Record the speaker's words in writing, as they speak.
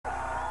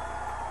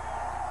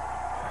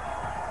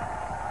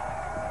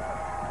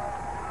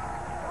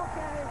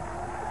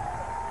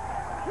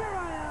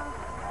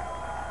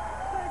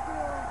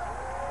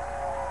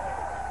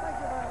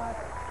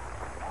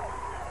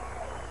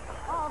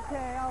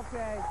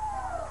okay.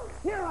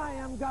 Here I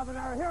am,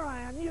 Governor. Here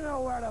I am. You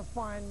know where to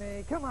find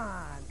me. Come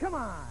on. Come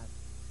on.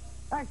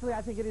 Actually,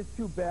 I think it is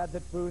too bad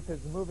that Booth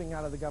is moving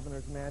out of the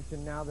governor's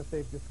mansion now that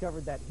they've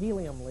discovered that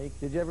helium leak.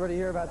 Did you ever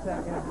hear about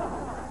that? You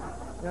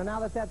know,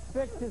 now that that's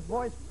fixed, his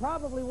voice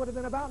probably would have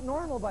been about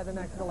normal by the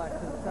next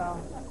election. So,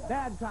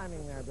 bad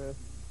timing there, Booth.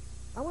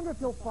 I wonder if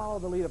he'll follow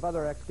the lead of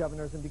other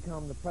ex-governors and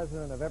become the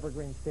president of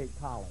Evergreen State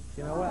College.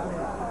 You know what I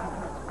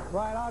mean?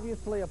 Right,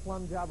 obviously a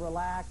plum job,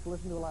 relax,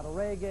 listen to a lot of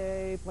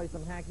reggae, play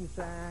some hacky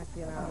sack,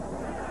 you know.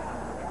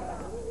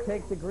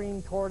 Take the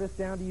green tortoise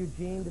down to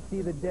Eugene to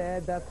see the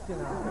dead. That's, you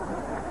know.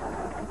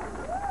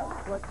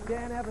 But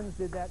Dan Evans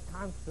did that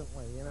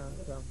constantly, you know,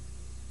 so.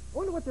 I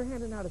wonder what they're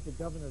handing out at the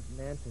governor's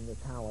mansion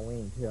this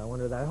Halloween, too. I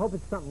wonder that. I hope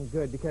it's something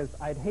good, because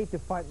I'd hate to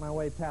fight my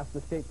way past the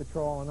state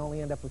patrol and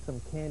only end up with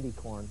some candy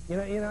corn. You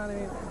know what I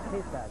mean? I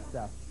hate that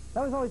stuff.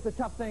 That was always the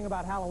tough thing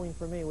about Halloween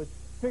for me, was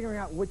figuring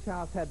out which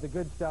house had the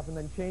good stuff and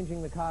then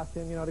changing the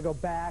costume, you know, to go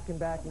back and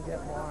get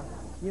more.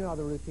 You know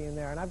the routine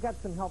there. And I've got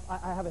some help.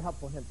 I have a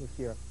helpful hint this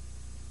year.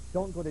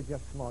 Don't go to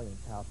Jeff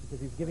Smulyan's house,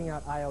 because he's giving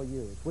out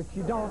IOUs, which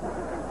you don't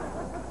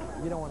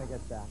want to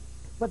get that.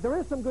 But there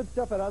is some good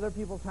stuff at other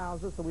people's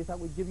houses, so we thought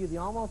we'd give you the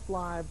almost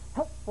live,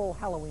 helpful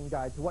Halloween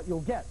guide to what you'll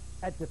get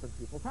at different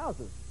people's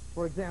houses.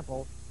 For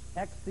example,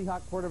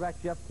 ex-Seahawk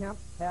quarterback Jeff Kemp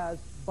has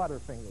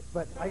Butterfingers,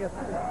 but I guess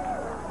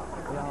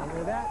we all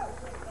knew that.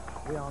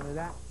 We all knew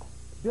that.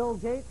 Bill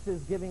Gates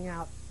is giving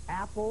out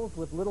apples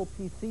with little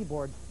PC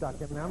boards stuck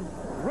in them.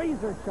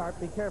 Razor sharp,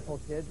 be careful,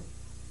 kids.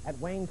 At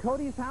Wayne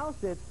Cody's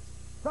house, it's,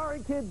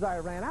 sorry, kids, I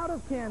ran out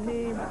of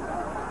candy.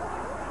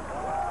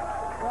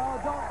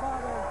 Well,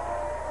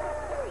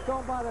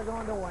 don't bother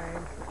going to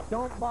Wayne.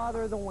 Don't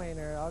bother the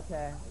Wayner,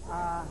 okay.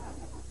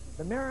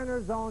 The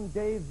Mariners' own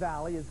Dave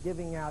Valle is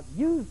giving out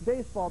used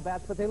baseball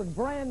bats, but they look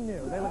brand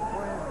new. They look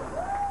brand new.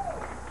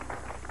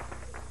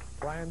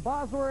 Brian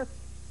Bosworth,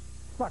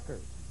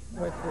 suckers,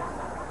 which is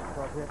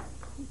appropriate.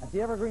 At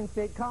the Evergreen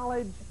State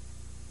College,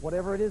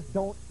 whatever it is,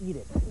 don't eat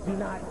it. Do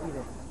not eat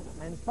it.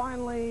 And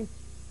finally,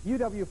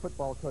 UW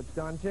football coach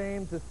Don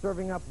James is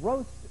serving up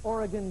roast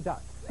Oregon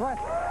ducks.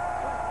 Freshly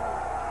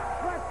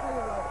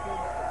roasted.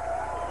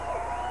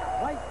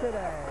 Right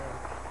today.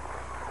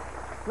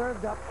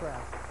 Served up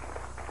fresh.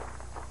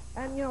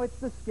 And, you know, it's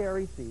the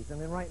scary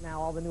season, and right now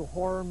all the new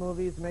horror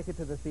movies make it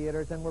to the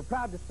theaters, and we're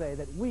proud to say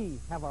that we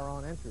have our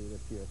own entry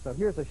this year. So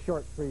here's a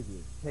short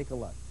preview. Take a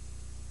look.